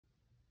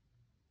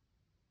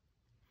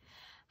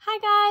Hi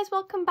guys,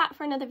 welcome back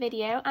for another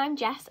video. I'm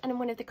Jess and I'm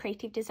one of the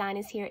creative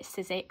designers here at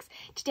Sizzix.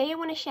 Today I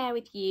want to share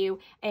with you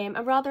a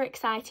rather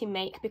exciting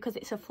make because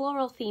it's a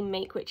floral theme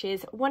make, which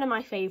is one of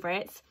my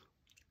favourites.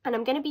 And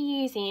I'm going to be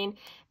using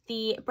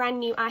the brand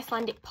new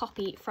Icelandic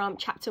poppy from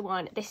Chapter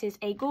 1. This is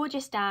a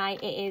gorgeous die.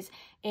 It is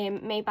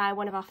made by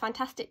one of our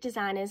fantastic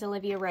designers,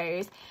 Olivia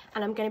Rose,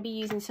 and I'm going to be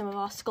using some of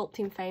our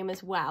sculpting foam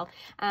as well.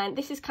 And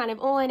this is kind of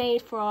all in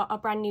aid for our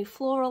brand new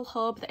floral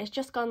hub that has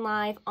just gone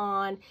live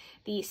on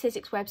the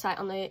Sizzix website,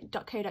 on the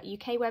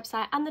 .co.uk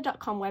website and the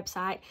 .com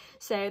website.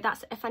 So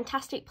that's a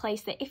fantastic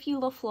place that if you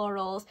love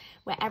florals,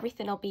 where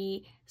everything will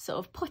be sort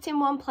of put in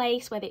one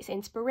place, whether it's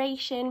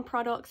inspiration,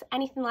 products,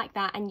 anything like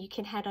that, and you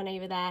can head on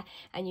over there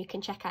and you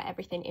can check out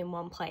everything in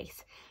one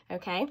place.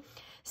 Okay,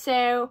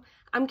 so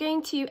I'm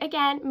going to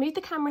again move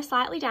the camera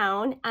slightly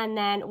down and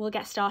then we'll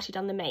get started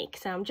on the make.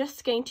 So I'm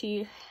just going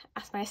to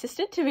ask my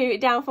assistant to move it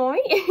down for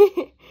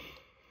me.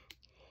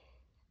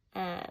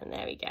 And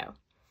there we go.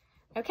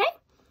 Okay,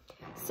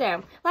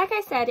 so like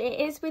I said, it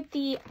is with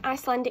the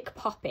Icelandic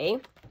poppy,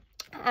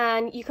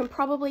 and you can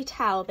probably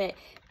tell that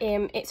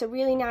it's a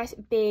really nice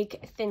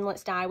big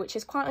thinlits die, which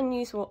is quite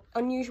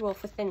unusual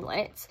for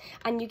thinlits,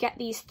 and you get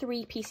these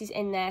three pieces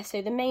in there.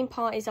 So the main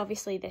part is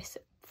obviously this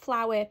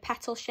flower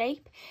petal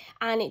shape,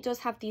 and it does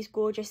have these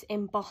gorgeous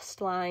embossed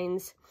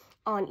lines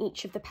on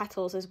each of the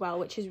petals as well,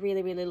 which is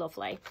really, really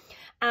lovely.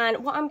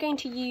 And what I'm going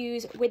to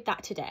use with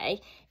that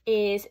today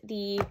is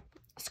the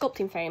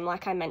sculpting foam,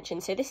 like I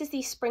mentioned. So this is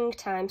the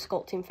springtime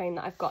sculpting foam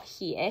that I've got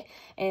here.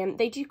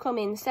 They do come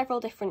in several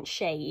different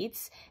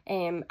shades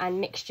and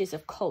mixtures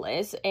of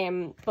colours,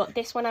 but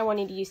this one I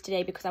wanted to use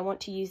today because I want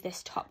to use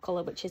this top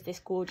colour, which is this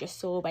gorgeous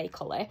sorbet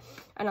colour.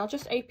 And I'll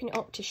just open it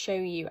up to show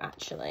you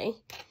actually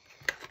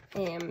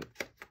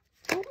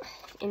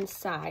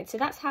inside. So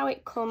that's how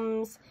it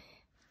comes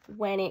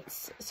when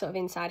it's sort of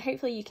inside.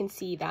 Hopefully you can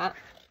see that,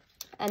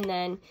 and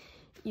then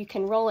you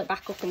can roll it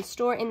back up and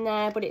store it in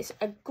there. But it's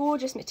a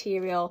gorgeous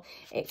material.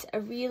 It's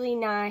a really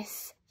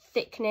nice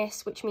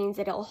thickness, which means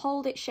that it'll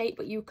hold its shape,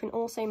 but you can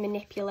also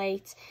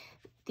manipulate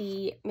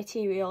the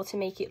material to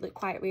make it look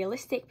quite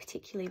realistic,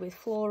 particularly with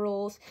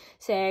florals.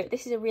 So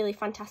this is a really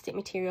fantastic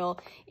material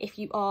if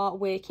you are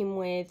working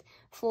with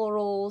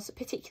florals,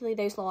 particularly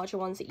those larger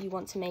ones that you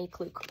want to make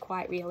look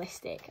quite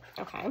realistic.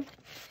 Okay,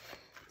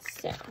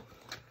 so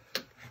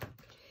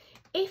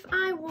if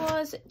I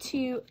was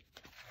to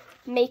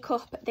make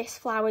up this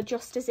flower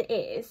just as it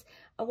is,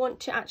 I want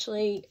to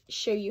actually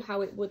show you how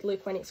it would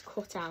look when it's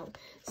cut out.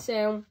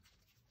 So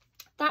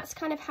that's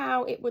kind of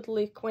how it would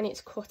look when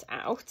it's cut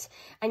out,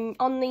 and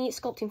on the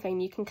sculpting foam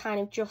you can kind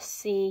of just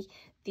see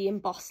the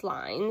embossed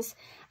lines.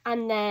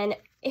 And then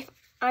if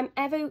I'm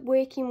ever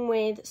working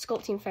with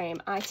sculpting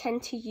foam, I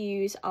tend to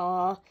use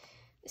our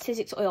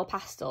Sizzix oil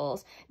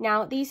pastels.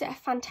 Now these are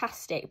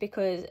fantastic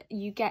because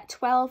you get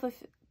 12 of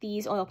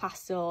these oil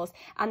pastels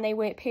and they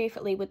work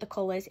perfectly with the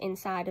colours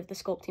inside of the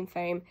sculpting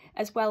foam,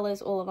 as well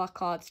as all of our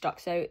cardstock.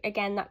 So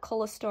again, that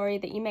colour story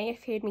that you may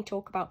have heard me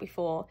talk about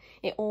before,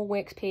 it all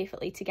works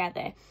perfectly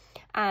together,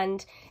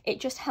 and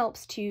it just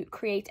helps to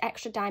create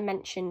extra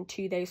dimension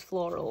to those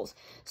florals.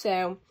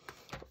 So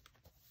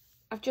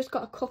I've just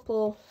got a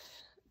couple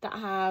that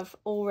have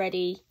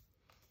already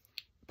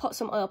put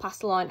some oil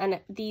pastel on, and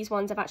these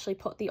ones I've actually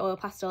put the oil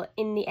pastel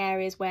in the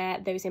areas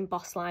where those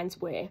embossed lines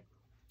were.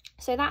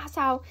 So that's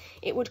how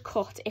it would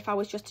cut if I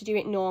was just to do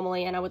it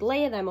normally, and I would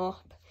layer them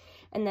up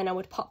and then I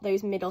would pop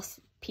those middle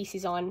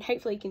pieces on.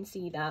 Hopefully you can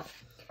see that,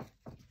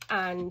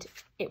 and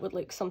it would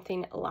look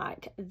something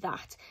like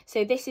that.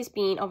 So this has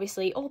been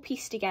obviously all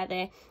pieced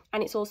together,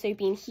 and it's also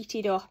been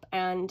heated up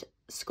and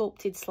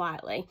sculpted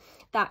slightly.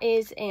 That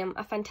is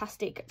a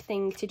fantastic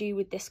thing to do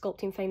with this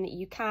sculpting foam, that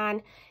you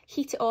can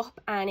heat it up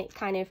and it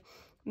kind of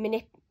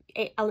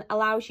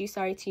allows you,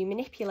 to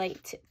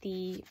manipulate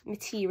the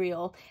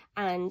material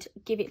and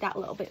give it that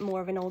little bit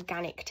more of an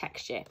organic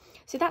texture.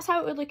 So that's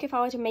how it would look if I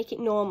were to make it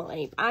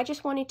normally. I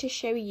just wanted to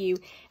show you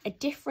a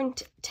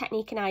different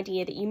technique and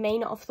idea that you may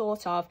not have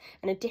thought of,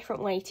 and a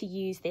different way to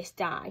use this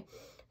die.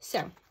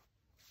 So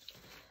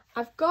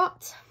I've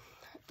got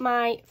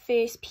my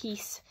first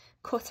piece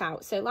cut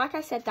out. So like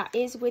I said, that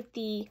is with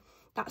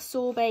that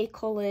sorbet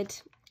coloured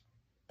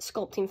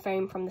sculpting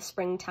foam from the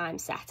springtime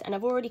set, and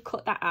I've already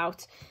cut that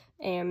out,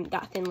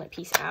 that thinlit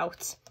piece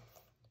out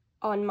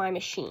on my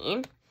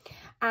machine,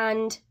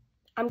 and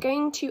I'm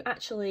going to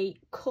actually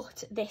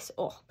cut this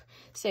up.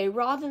 So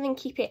rather than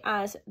keep it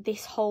as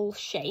this whole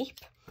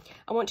shape,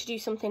 I want to do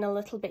something a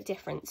little bit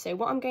different. So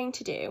what I'm going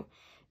to do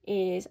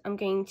is I'm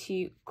going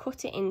to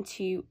cut it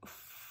into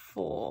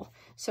 4,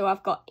 so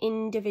I've got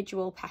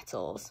individual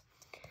petals,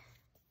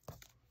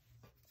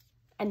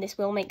 and this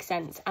will make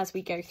sense as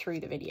we go through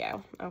the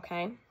video.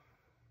 Okay,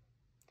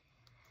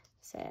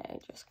 so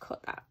just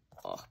cut that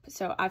up.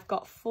 So I've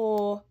got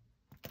 4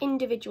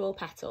 individual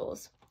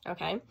petals.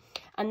 Okay,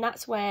 and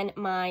that's when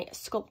my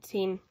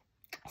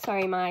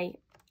my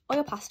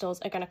oil pastels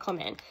are going to come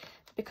in,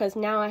 because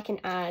now I can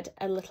add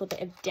a little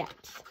bit of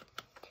depth.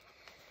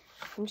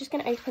 I'm just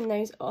going to open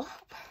those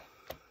up,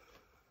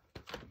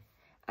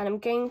 And I'm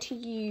going to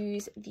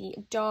use the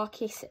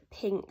darkest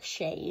pink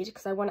shade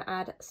because I want to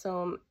add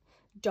some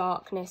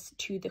darkness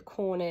to the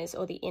corners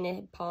or the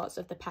inner parts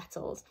of the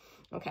petals.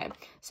 Okay,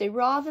 so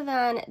rather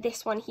than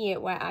this one here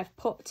where I've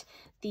put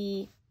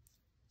the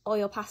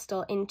oil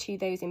pastel into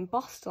those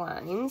embossed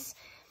lines,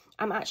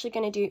 I'm actually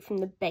going to do it from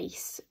the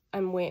base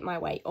and work my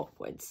way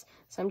upwards.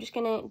 So I'm just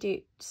going to do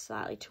it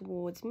slightly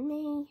towards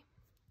me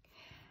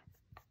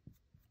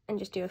and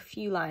just do a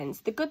few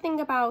lines. The good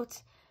thing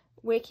about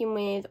working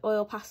with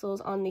oil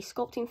pastels on the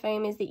sculpting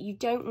foam is that you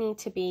don't need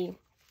to be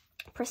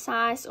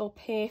precise or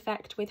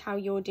perfect with how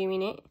you're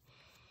doing it.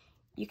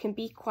 You can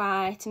be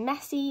quite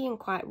messy and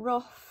quite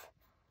rough,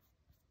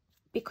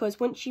 because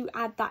once you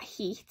add that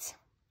heat,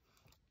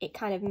 it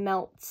kind of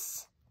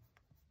melts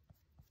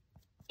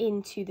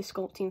into the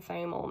sculpting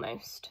foam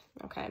almost,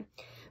 okay?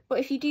 But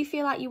if you do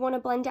feel like you want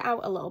to blend it out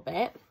a little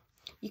bit,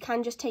 you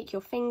can just take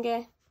your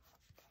finger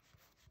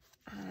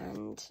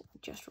and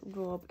just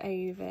rub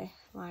over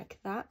like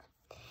that.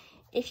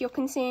 If you're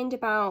concerned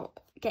about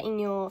getting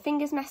your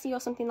fingers messy or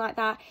something like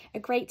that, a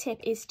great tip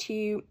is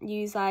to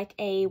use like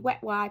a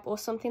wet wipe or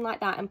something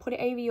like that and put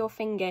it over your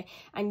finger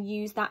and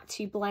use that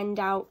to blend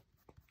out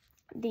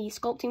the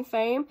sculpting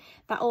foam.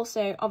 That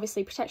also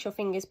obviously protects your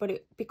fingers,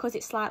 but because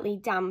it's slightly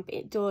damp,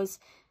 it does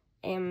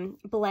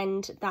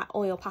blend that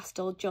oil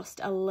pastel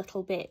just a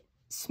little bit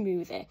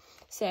smoother.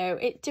 So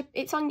it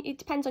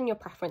depends on your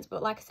preference,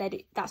 but like I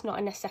said, that's not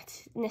a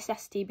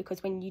necessity,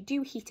 because when you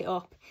do heat it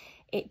up,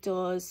 it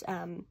does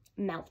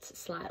melt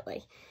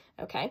slightly.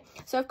 Okay,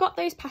 so I've got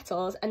those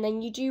petals, and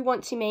then you do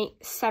want to make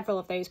several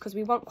of those because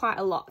we want quite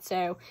a lot.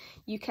 So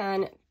you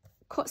can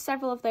cut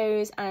several of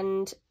those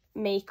and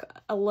make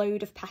a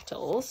load of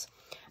petals,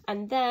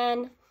 and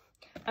then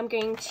I'm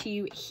going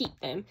to heat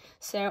them.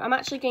 So I'm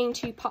actually going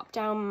to pop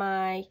down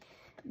my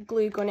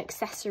glue gun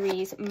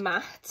accessories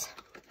mat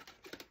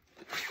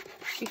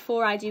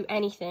before I do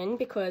anything,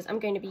 because I'm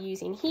going to be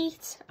using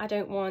heat. I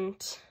don't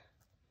want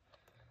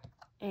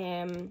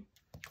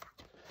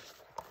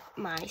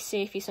my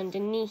surface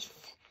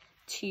underneath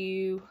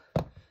to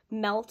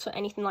melt or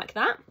anything like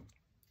that.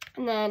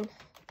 And then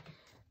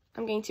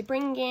I'm going to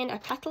bring in a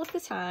petal at a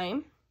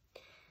time,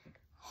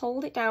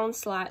 hold it down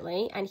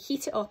slightly and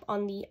heat it up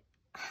on the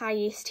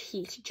highest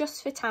heat,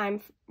 just for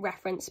time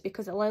reference,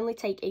 because it'll only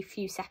take a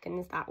few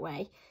seconds that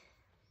way.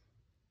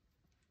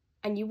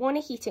 And you want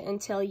to heat it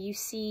until you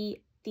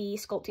see the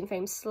sculpting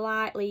foam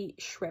slightly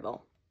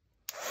shrivel.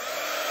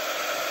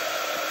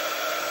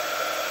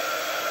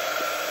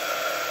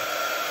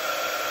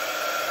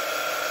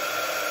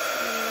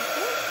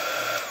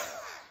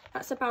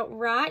 That's about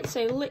right,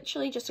 so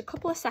literally just a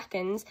couple of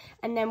seconds,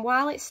 and then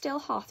while it's still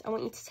hot, I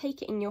want you to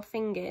take it in your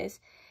fingers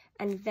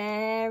and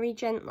very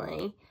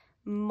gently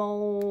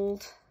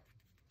mould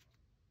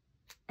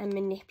and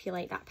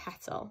manipulate that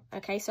petal.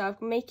 Okay, so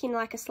I'm making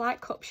like a slight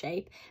cup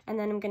shape, and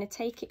then I'm going to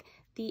take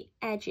the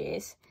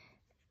edges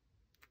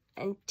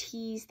and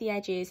tease the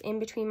edges in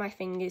between my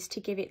fingers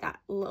to give it that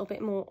little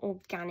bit more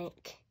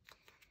organic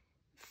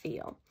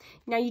feel.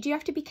 Now you do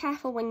have to be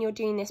careful when you're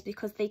doing this,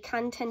 because they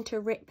can tend to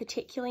rip,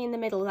 particularly in the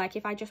middle. Like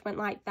if I just went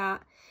like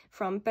that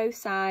from both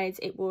sides,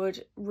 it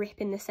would rip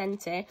in the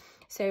center.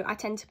 So I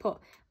tend to put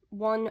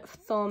one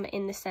thumb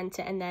in the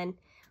center and then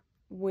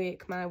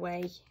work my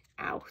way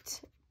out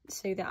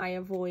so that I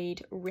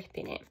avoid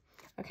ripping it.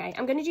 Okay,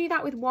 I'm going to do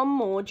that with one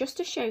more just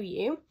to show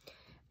you,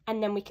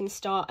 and then we can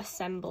start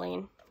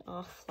assembling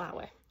our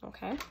flower.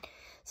 Okay,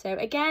 so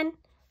again,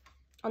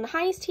 on the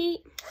highest heat.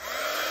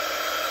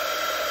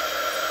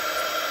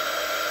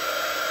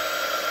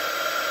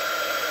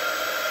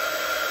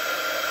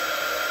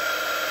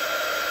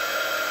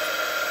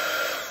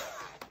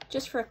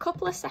 Just for a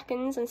couple of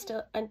seconds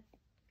until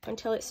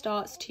it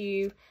starts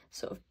to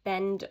sort of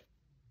bend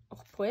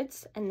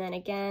upwards, and then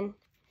again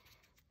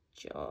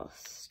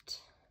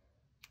just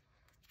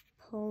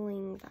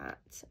pulling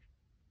that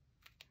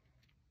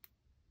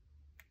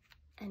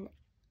and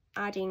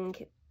adding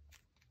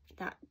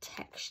that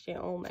texture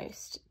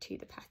almost to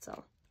the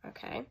petal.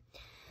 Okay,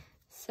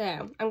 so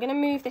I'm going to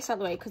move this out of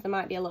the way because there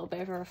might be a little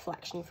bit of a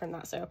reflection from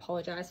that, so I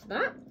apologise for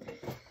that.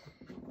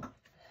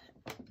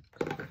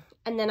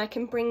 And then I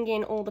can bring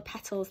in all the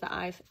petals that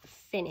I've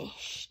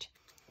finished.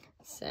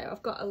 So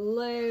I've got a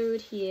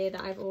load here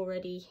that I've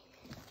already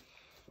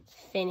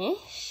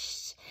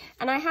finished.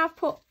 And I have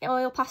put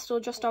oil pastel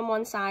just on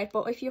one side,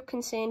 but if you're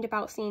concerned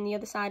about seeing the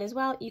other side as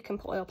well, you can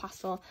put oil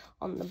pastel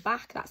on the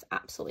back. That's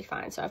absolutely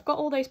fine. So I've got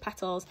all those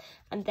petals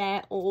and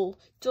they're all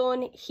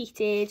done,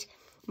 heated,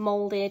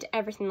 moulded,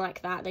 everything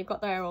like that. They've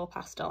got their oil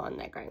pastel and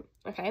they're great.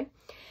 Okay.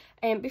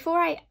 Before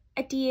I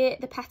adhere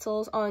the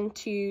petals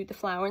onto the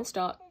flower and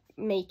start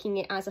making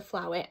it as a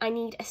flower, I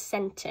need a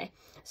center.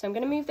 So I'm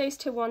going to move those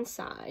to one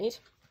side,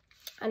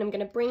 and I'm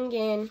going to bring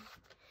in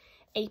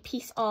a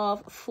piece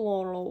of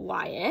floral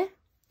wire.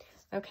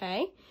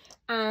 Okay,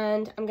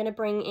 and I'm going to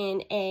bring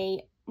in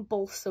a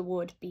balsa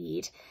wood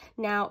bead.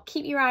 Now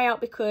keep your eye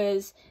out,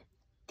 because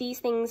these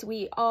things,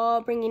 we are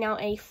bringing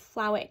out a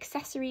flower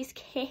accessories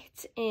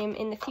kit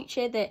in the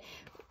future that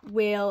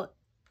will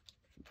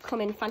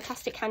come in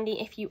fantastic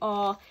handy if you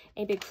are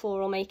a big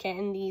floral maker,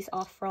 and these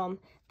are from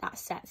that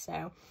set.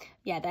 So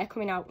yeah, they're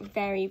coming out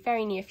very,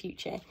 very near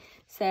future.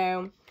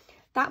 So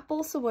that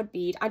balsa wood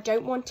bead, I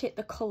don't want it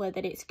the colour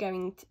that it's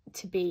going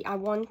to be. I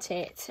want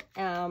it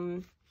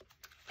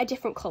a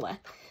different colour.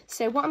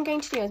 So what I'm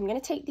going to do is I'm going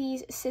to take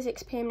these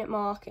Sizzix permanent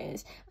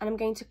markers and I'm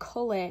going to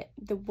colour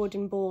the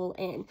wooden ball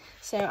in.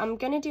 So I'm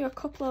going to do a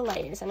couple of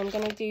layers, and I'm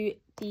going to do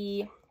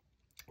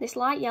this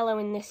light yellow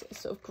and this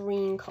sort of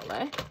green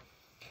colour.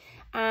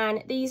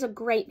 And these are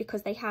great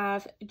because they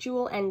have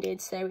dual ended,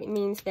 so it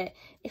means that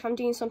if I'm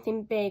doing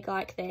something big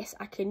like this,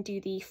 I can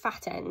do the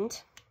fat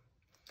end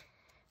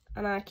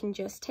and I can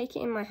just take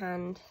it in my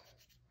hand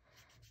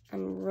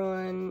and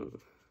run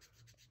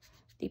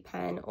the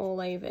pen all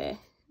over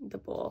the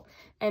ball.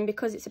 And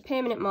because it's a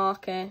permanent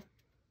marker,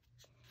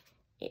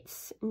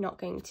 it's not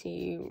going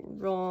to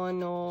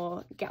run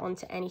or get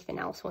onto anything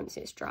else once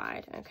it's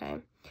dried. Okay,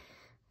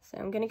 so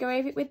I'm going to go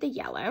over it with the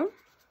yellow.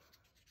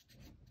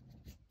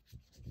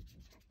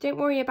 Don't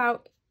worry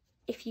about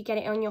if you get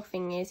it on your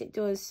fingers, it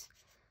does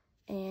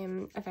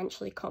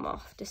eventually come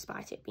off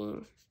despite it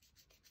being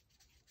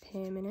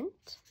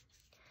permanent.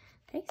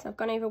 Okay, so I've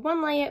gone over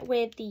one layer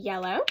with the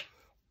yellow,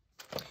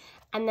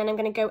 and then I'm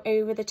going to go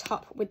over the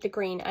top with the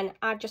green, and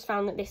I've just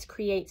found that this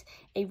creates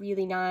a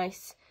really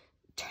nice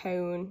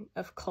tone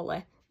of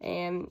colour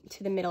to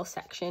the middle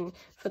section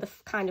for the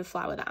kind of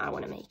flower that I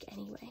want to make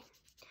anyway.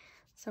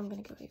 So I'm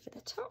going to go over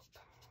the top,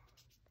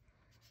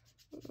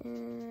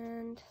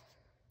 and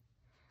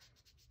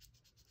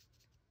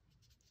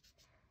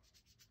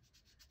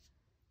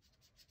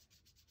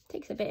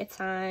takes a bit of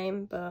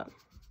time, but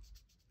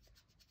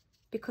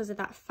because of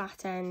that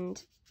fat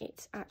end,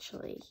 it's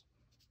actually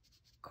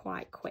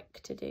quite quick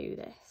to do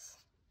this.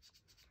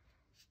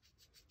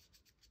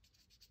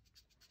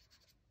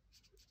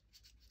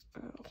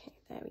 Okay,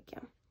 there we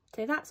go.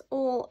 So that's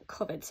all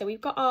covered. So we've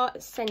got our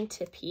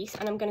centerpiece,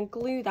 and I'm going to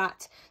glue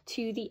that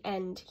to the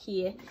end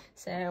here.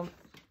 So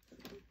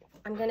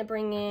I'm going to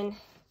bring in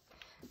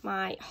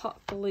my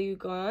hot glue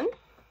gun,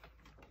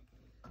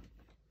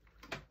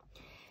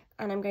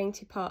 and I'm going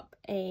to pop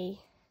a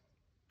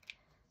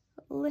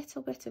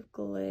little bit of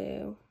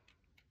glue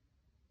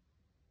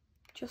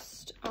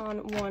just on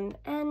one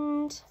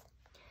end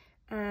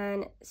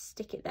and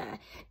stick it there.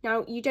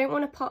 Now, you don't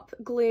want to pop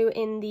glue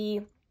in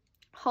the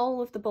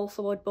hole of the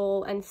balsa wood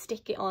ball and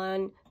stick it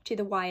on to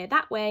the wire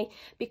that way,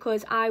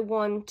 because I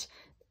want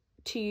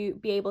to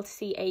be able to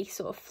see a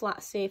sort of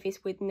flat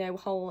surface with no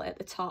hole at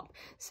the top.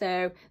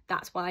 So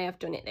that's why I've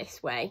done it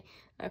this way.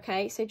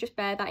 Okay, so just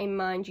bear that in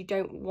mind. You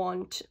don't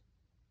want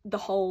the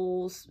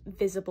holes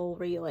visible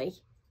really.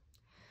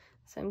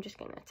 So I'm just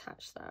going to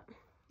attach that.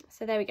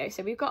 So there we go.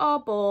 So we've got our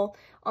ball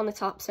on the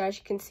top. So as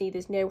you can see,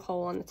 there's no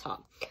hole on the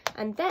top.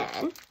 And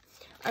then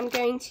I'm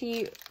going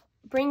to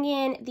bring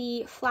in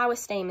the flower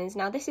stamens.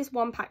 Now this is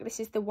one pack. This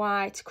is the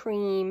white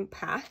cream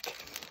pack,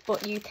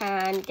 but you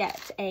can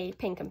get a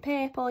pink and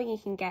purple. You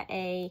can get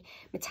a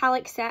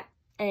metallic set.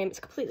 It's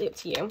completely up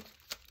to you.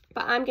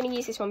 But I'm going to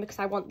use this one because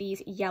I want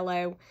these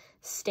yellow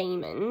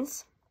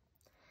stamens.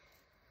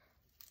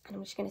 And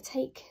I'm just going to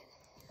take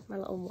my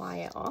little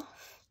wire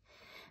off.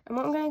 And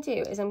what I'm going to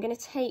do is I'm going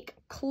to take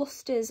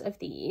clusters of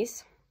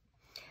these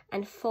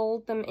and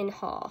fold them in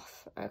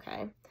half.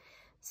 Okay,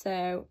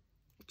 so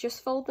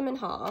just fold them in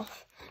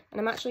half, and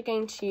I'm actually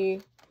going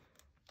to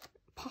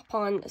pop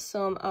on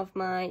some of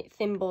my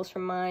thimbles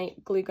from my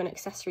glue gun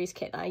accessories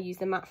kit that I used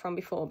the mat from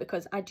before,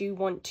 because I do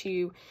want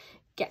to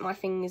get my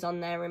fingers on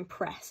there and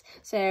press.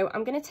 So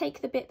I'm going to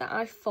take the bit that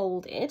I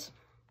folded,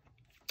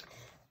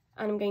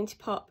 and I'm going to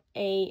pop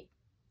a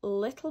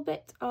little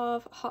bit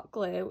of hot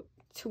glue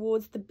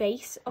towards the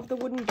base of the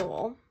wooden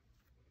ball,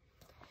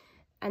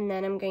 and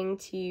then I'm going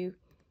to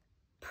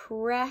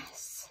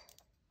press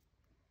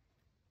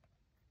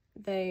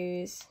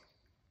those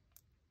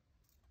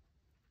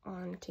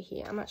onto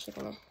here. I'm actually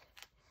going to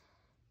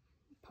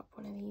pop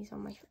one of these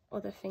on my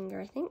other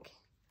finger, I think,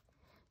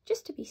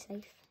 just to be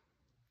safe.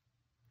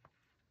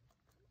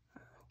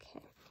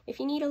 Okay,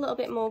 if you need a little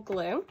bit more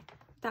glue,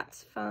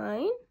 that's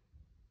fine,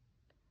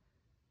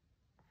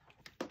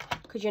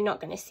 because you're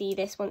not going to see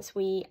this once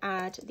we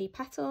add the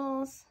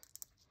petals.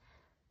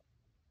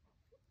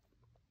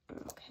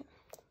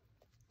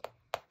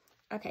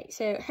 Okay,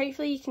 so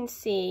hopefully you can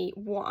see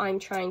what I'm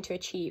trying to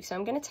achieve. So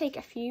I'm going to take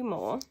a few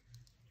more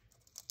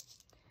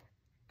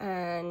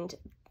and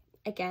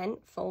again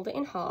fold it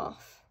in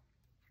half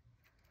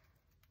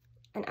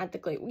and add the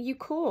glue. You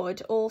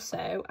could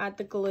also add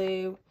the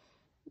glue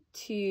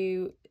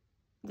to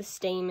the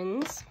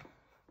stamens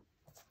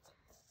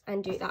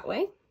and do it that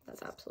way.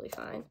 That's absolutely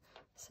fine.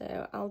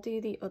 So I'll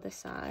do the other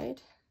side.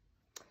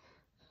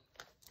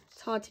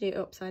 It's hard to do it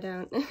upside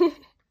down. There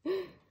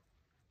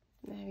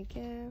we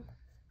go.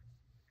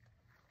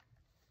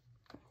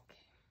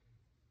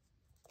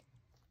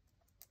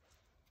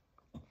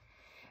 Okay.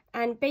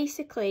 And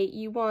basically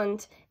you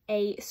want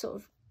a sort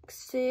of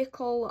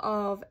circle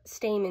of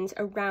stamens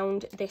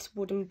around this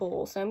wooden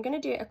ball. So I'm going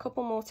to do it a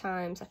couple more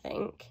times, I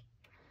think.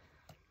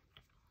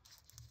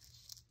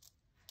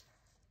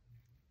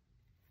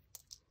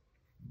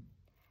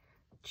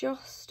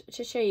 just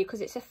to show you,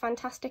 because it's a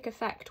fantastic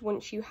effect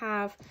once you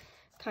have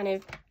kind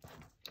of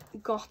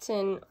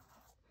gotten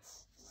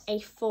a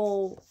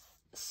full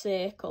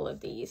circle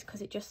of these,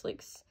 because it just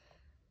looks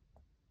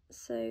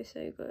so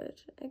good.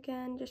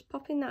 Again, just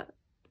popping that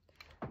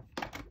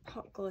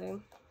hot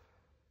glue.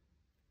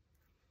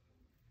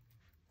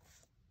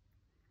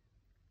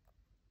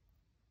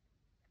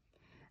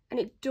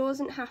 And it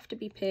doesn't have to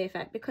be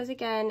perfect, because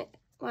again,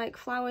 like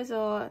flowers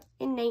are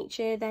in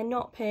nature, they're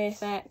not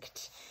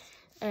perfect.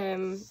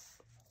 Things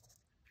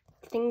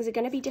are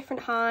going to be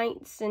different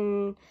heights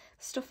and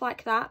stuff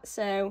like that,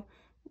 so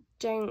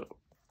don't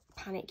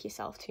panic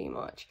yourself too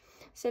much.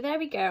 So there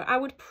we go. I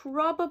would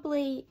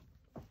probably,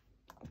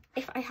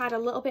 if I had a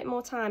little bit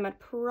more time, I'd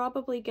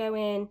probably go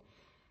in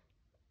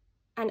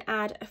and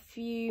add a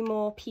few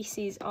more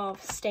pieces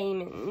of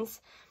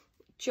stamens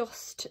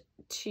just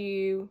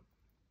to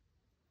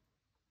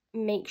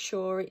make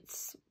sure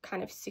it's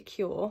kind of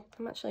secure.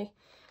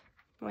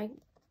 My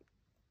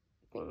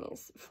thing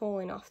is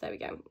falling off. There we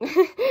go.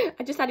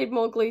 I just added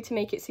more glue to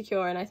make it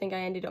secure, and I think I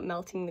ended up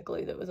melting the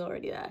glue that was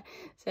already there.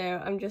 So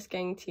I'm just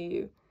going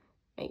to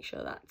make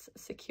sure that's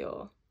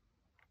secure.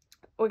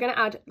 We're going to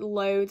add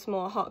loads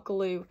more hot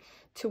glue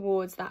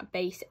towards that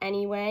base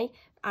anyway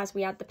as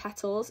we add the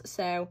petals,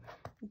 so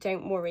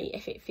don't worry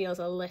if it feels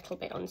a little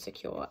bit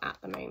unsecure at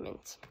the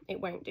moment. It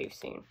won't do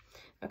soon.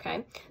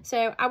 Okay,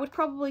 so I would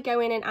probably go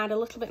in and add a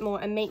little bit more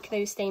and make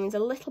those stamens a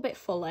little bit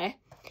fuller.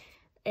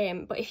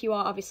 But if you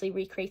are obviously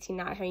recreating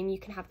that at home, you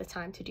can have the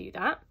time to do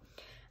that.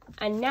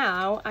 And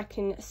now I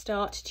can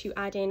start to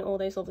add in all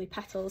those lovely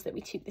petals that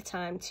we took the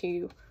time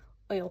to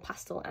oil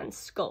pastel and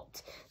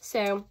sculpt.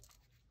 So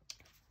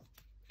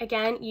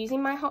again,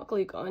 using my hot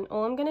glue gun,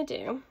 all I'm going to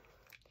do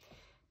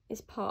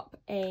is pop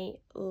a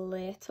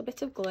little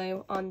bit of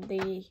glue on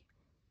the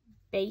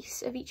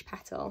base of each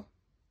petal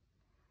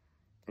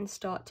and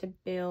start to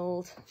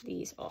build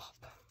these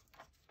up.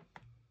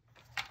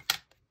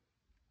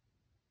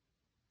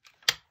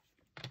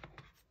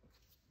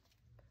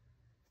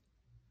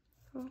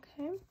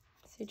 Okay,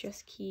 so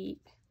just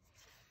keep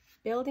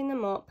building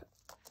them up.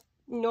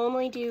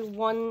 Normally do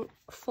one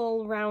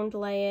full round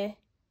layer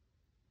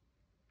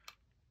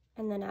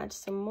and then add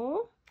some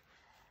more.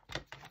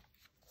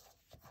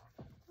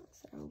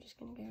 So I'm just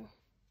going to go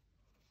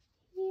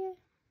here.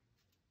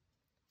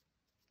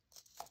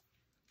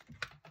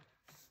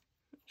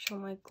 Make sure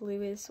my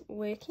glue is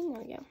working.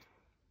 There we go.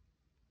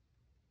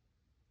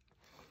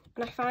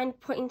 And I find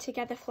putting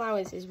together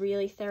flowers is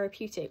really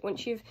therapeutic.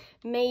 Once you've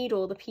made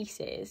all the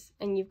pieces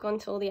and you've gone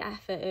to all the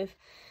effort of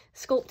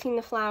sculpting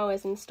the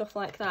flowers and stuff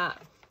like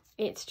that,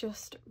 it's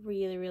just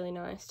really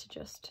nice to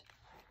just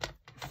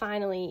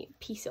finally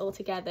piece it all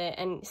together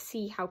and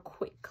see how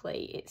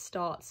quickly it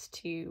starts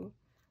to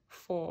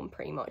form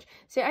pretty much.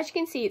 So as you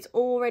can see, it's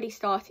already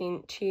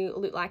starting to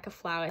look like a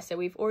flower. So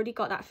we've already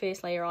got that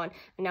first layer on,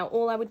 and now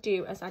all I would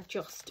do is I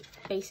just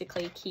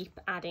basically keep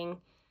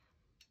adding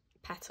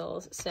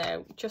petals,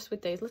 so just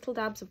with those little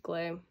dabs of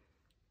glue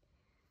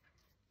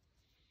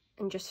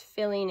and just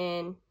filling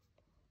in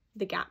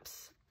the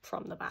gaps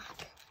from the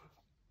back.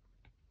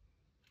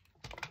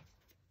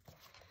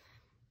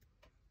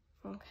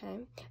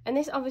 Okay, and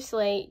this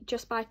obviously,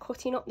 just by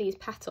cutting up these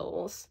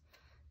petals,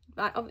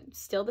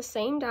 still the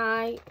same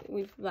die,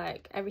 we've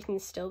like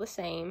everything's still the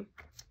same,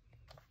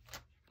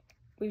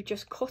 we've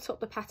just cut up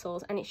the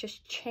petals and it's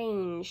just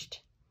changed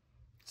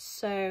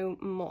so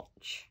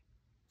much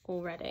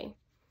already.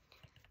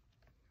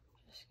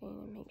 Just going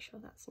to make sure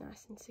that's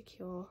nice and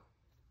secure.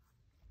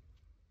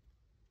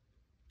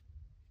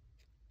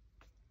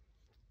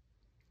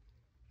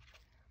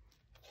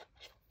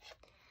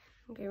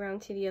 Go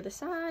around to the other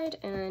side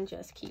and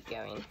just keep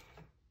going.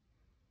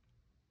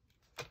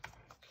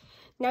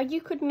 Now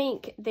you could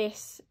make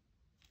this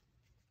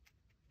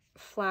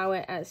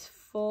flower as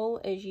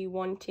full as you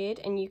wanted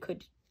and you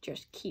could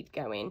just keep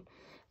going.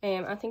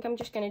 I think I'm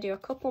just going to do a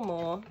couple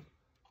more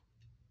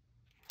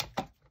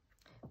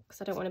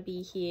because I don't want to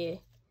be here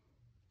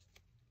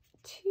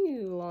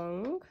too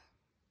long.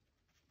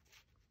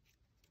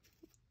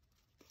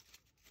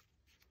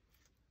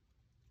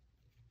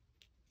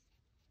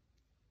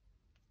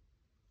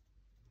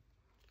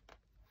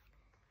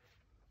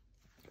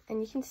 And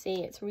you can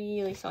see it's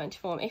really starting to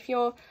form. If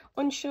you're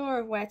unsure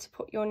of where to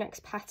put your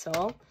next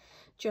petal,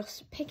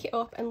 just pick it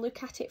up and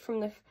look at it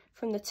from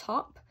the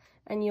top,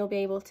 and you'll be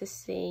able to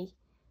see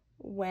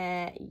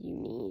where you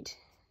need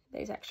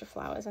those extra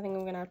flowers. I think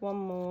I'm going to add one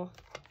more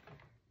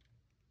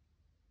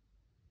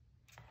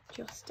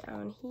just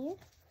down here.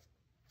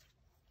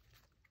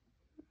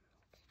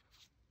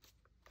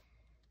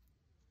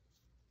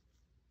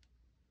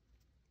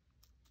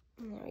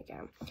 And there we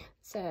go.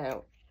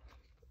 So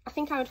I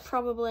think I would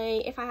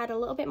probably, if I had a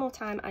little bit more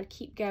time, I'd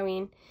keep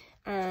going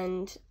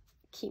and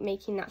keep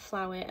making that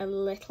flower a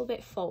little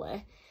bit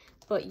fuller.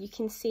 But you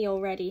can see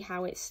already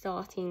how it's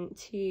starting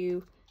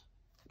to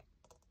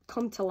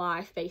come to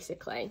life,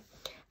 basically.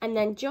 And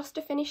then just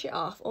to finish it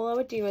off, all I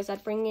would do is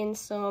I'd bring in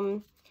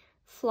some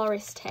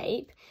florist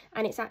tape,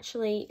 and it's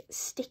actually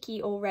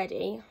sticky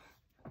already.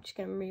 I'm just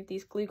going to remove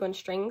these glue gun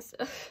strings.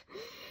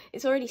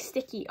 It's already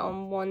sticky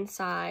on one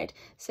side,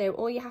 so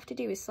all you have to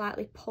do is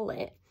slightly pull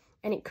it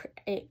and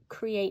it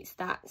creates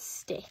that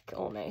stick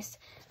almost.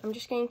 I'm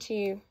just going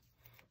to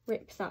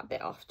rip that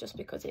bit off just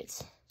because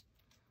it's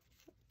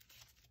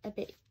a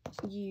bit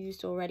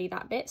used already,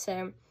 that bit.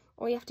 So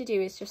all you have to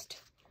do is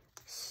just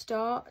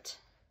start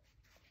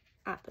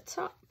at the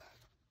top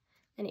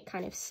and it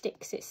kind of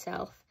sticks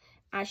itself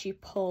as you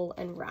pull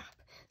and wrap.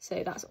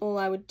 So that's all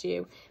I would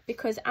do,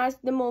 because as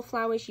the more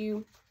flowers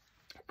you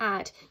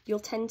add, you'll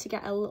tend to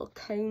get a little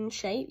cone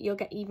shape. You'll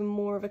get even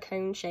more of a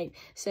cone shape,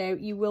 so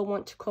you will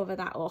want to cover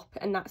that up,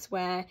 and that's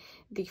where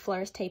the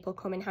florist tape will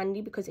come in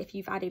handy, because if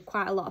you've added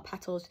quite a lot of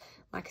petals,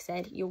 like I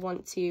said, you'll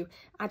want to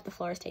add the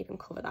florist tape and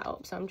cover that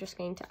up. So I'm just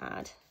going to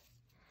add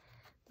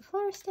the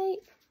florist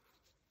tape,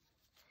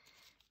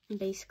 and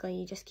basically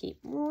you just keep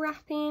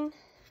wrapping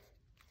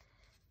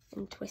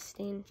and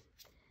twisting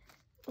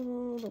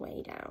all the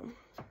way down.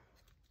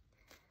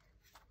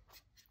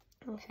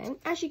 Okay,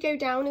 as you go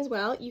down as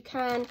well, you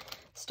can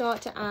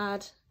start to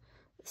add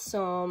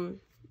some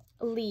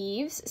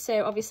leaves.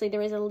 So obviously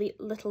there is a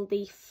little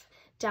leaf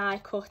die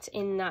cut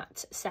in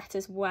that set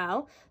as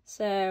well.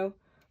 So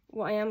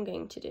what I am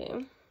going to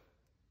do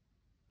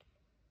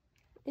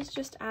is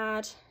just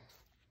add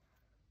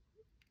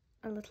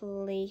a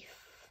little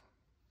leaf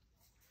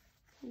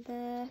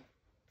there.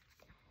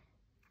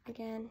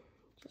 Again,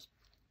 just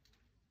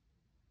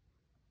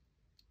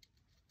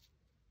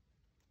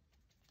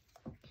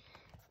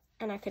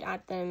and I could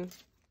add them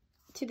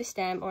to the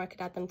stem, or I could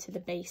add them to the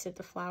base of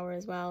the flower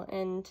as well,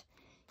 and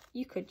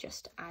you could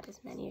just add as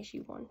many as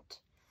you want.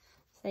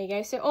 So there you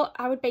go. So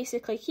I would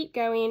basically keep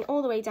going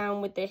all the way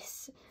down with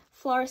this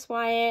florist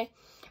wire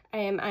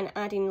and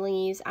adding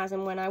leaves as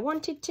and when I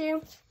wanted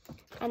to,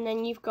 and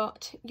then you've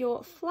got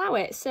your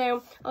flower.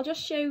 So I'll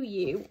just show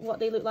you what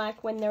they look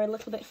like when they're a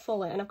little bit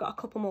fuller, and I've got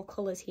a couple more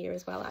colours here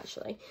as well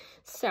actually.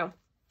 So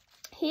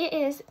here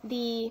is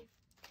the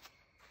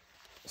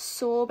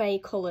sorbet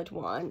coloured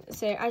one.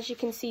 So as you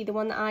can see, the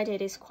one that I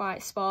did is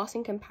quite sparse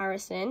in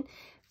comparison,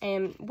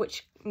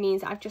 which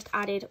means I've just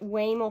added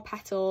way more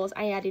petals.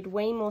 I added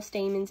way more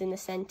stamens in the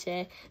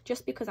centre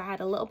just because I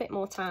had a little bit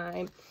more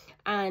time,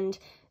 and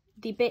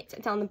the bit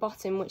down the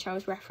bottom, which I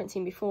was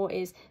referencing before,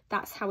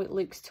 that's how it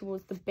looks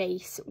towards the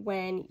base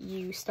when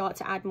you start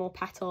to add more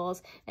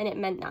petals, and it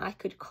meant that I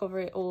could cover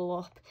it all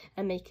up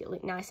and make it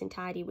look nice and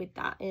tidy with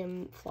that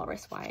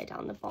florist wire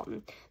down the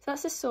bottom. So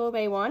that's the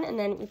sorbet one, and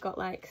then we've got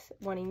like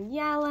one in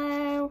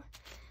yellow,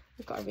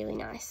 we've got a really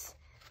nice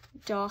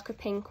darker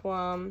pink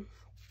one,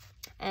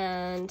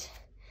 and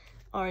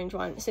orange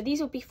one. So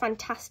these would be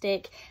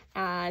fantastic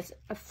as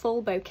a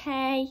full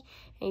bouquet,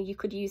 and you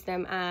could use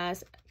them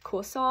as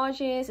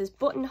corsages, as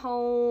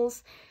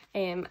buttonholes,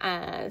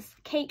 as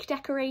cake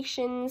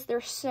decorations. There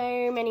are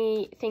so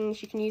many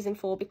things you can use them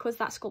for, because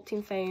that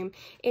sculpting foam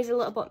is a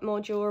little bit more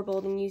durable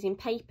than using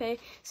paper,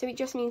 so it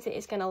just means that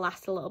it's going to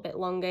last a little bit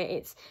longer.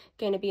 It's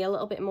going to be a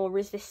little bit more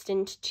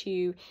resistant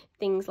to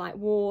things like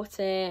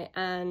water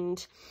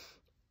and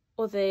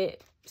other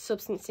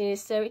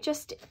substances. So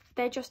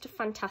they're just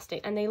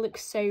fantastic, and they look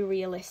so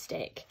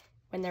realistic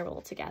when they're all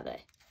together.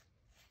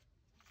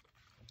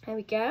 There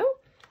we go.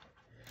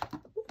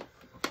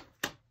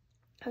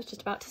 I was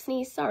just about to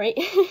sneeze, sorry.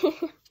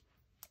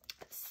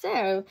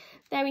 So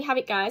there we have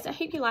it, guys. I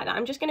hope you like that.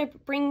 I'm just going to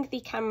bring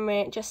the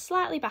camera just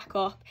slightly back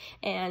up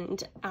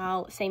and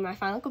I'll say my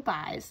final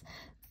goodbyes.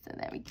 So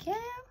there we go.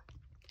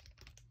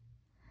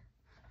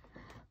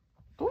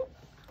 Ooh.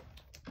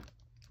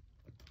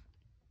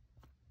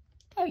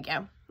 There we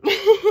go.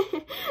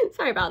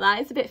 Sorry about that,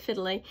 it's a bit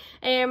fiddly.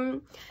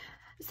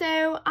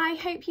 So I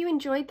hope you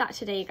enjoyed that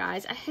today,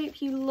 guys. I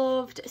hope you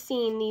loved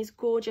seeing these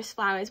gorgeous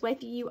flowers,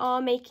 whether you are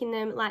making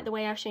them like the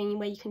way I've shown you,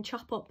 where you can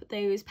chop up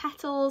those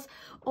petals,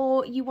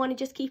 or you want to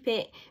just keep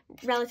it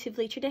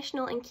relatively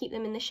traditional and keep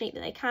them in the shape that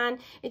they can.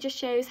 It just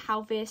shows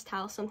how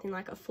versatile something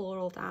like a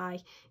floral die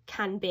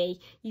can be.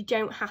 You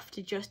don't have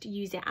to just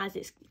use it as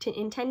it's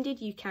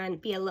intended. You can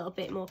be a little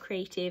bit more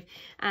creative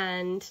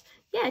and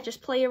yeah,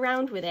 just play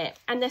around with it.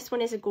 And this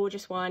one is a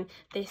gorgeous one,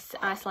 this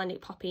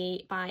Icelandic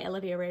poppy by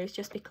Olivia Rose,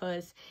 just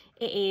because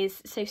it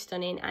is so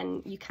stunning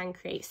and you can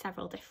create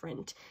several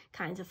different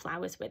kinds of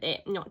flowers with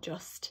it, not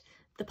just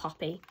the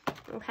poppy.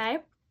 Okay,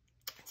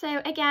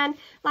 so again,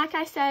 like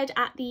I said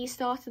at the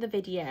start of the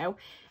video,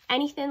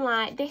 anything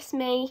like this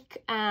make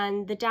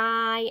and the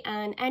die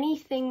and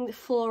anything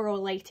floral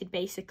related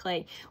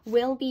basically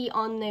will be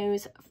on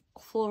those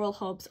floral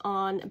hubs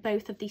on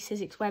both of the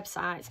Sizzix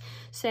websites.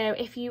 So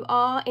if you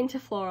are into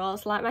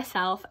florals like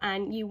myself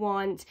and you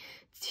want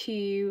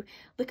to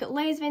look at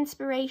loads of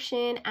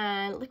inspiration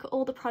and look at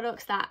all the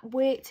products that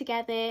work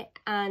together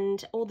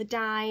and all the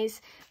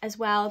dyes as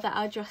well that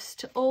are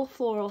just all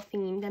floral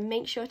themed, then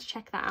make sure to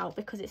check that out,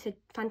 because it's a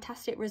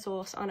fantastic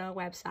resource on our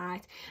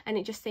website and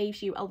it just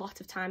saves you a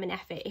lot of time and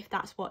effort if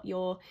that's what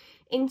you're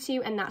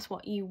into and that's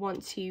what you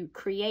want to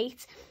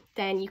create.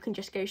 then you can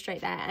just go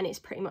straight there and it's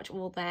pretty much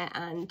all there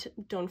and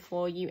done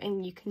for you,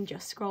 and you can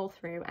just scroll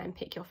through and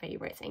pick your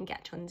favourites and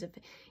get tons of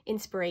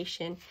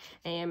inspiration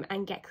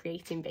and get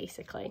creating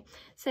basically.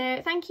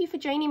 So thank you for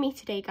joining me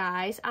today,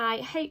 guys. I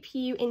hope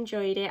you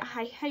enjoyed it.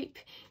 I hope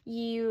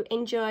you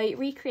enjoy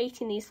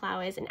recreating these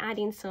flowers and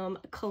adding some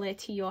colour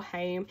to your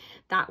home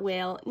that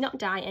will not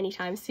die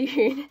anytime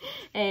soon.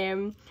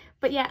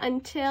 But yeah,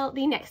 until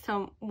the next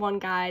one,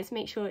 guys,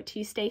 make sure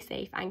to stay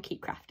safe and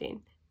keep crafting.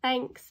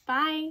 Thanks,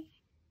 bye.